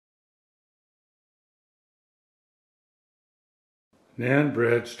Naan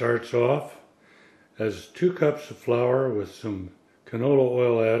bread starts off as 2 cups of flour with some canola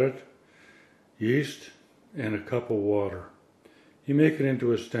oil added, yeast, and a cup of water. You make it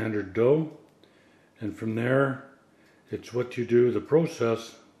into a standard dough, and from there it's what you do, the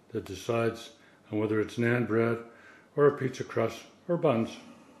process, that decides on whether it's naan bread or a pizza crust or buns.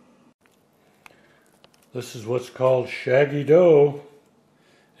 This is what's called shaggy dough,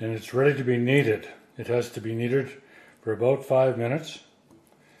 and it's ready to be kneaded. It has to be kneaded for about 5 minutes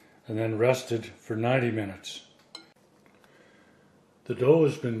and then rested for 90 minutes. The dough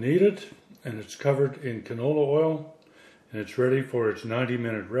has been kneaded and it's covered in canola oil, and it's ready for its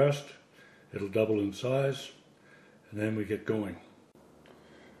 90-minute rest. It'll double in size, and then we get going.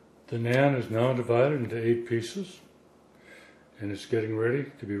 The naan is now divided into 8 pieces, and it's getting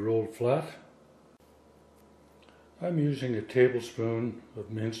ready to be rolled flat. I'm using a tablespoon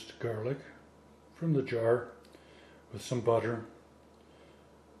of minced garlic from the jar with some butter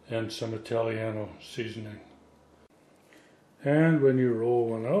and some Italiano seasoning. And when you roll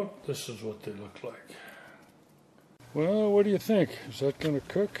one out, this is what they look like. Well, what do you think? Is that going to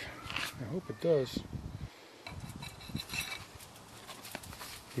cook? I hope it does.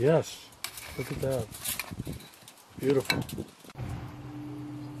 Yes, look at that. Beautiful.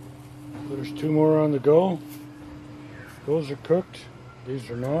 So there's 2 more on the go. Those are cooked.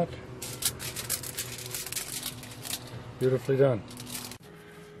 These are not. Beautifully done.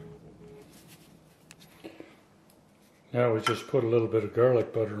 Now we just put a little bit of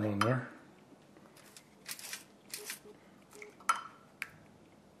garlic butter on there.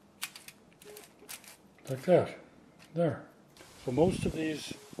 Like that. There. So most of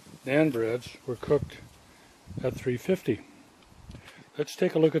these naan breads were cooked at 350. Let's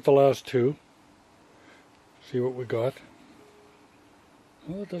take a look at the last 2. See what we got.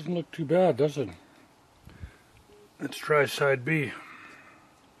 Well, it doesn't look too bad, does it? Let's try side B.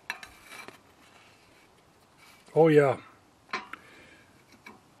 Oh yeah.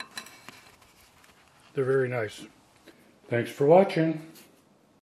 They're very nice. Thanks for watching.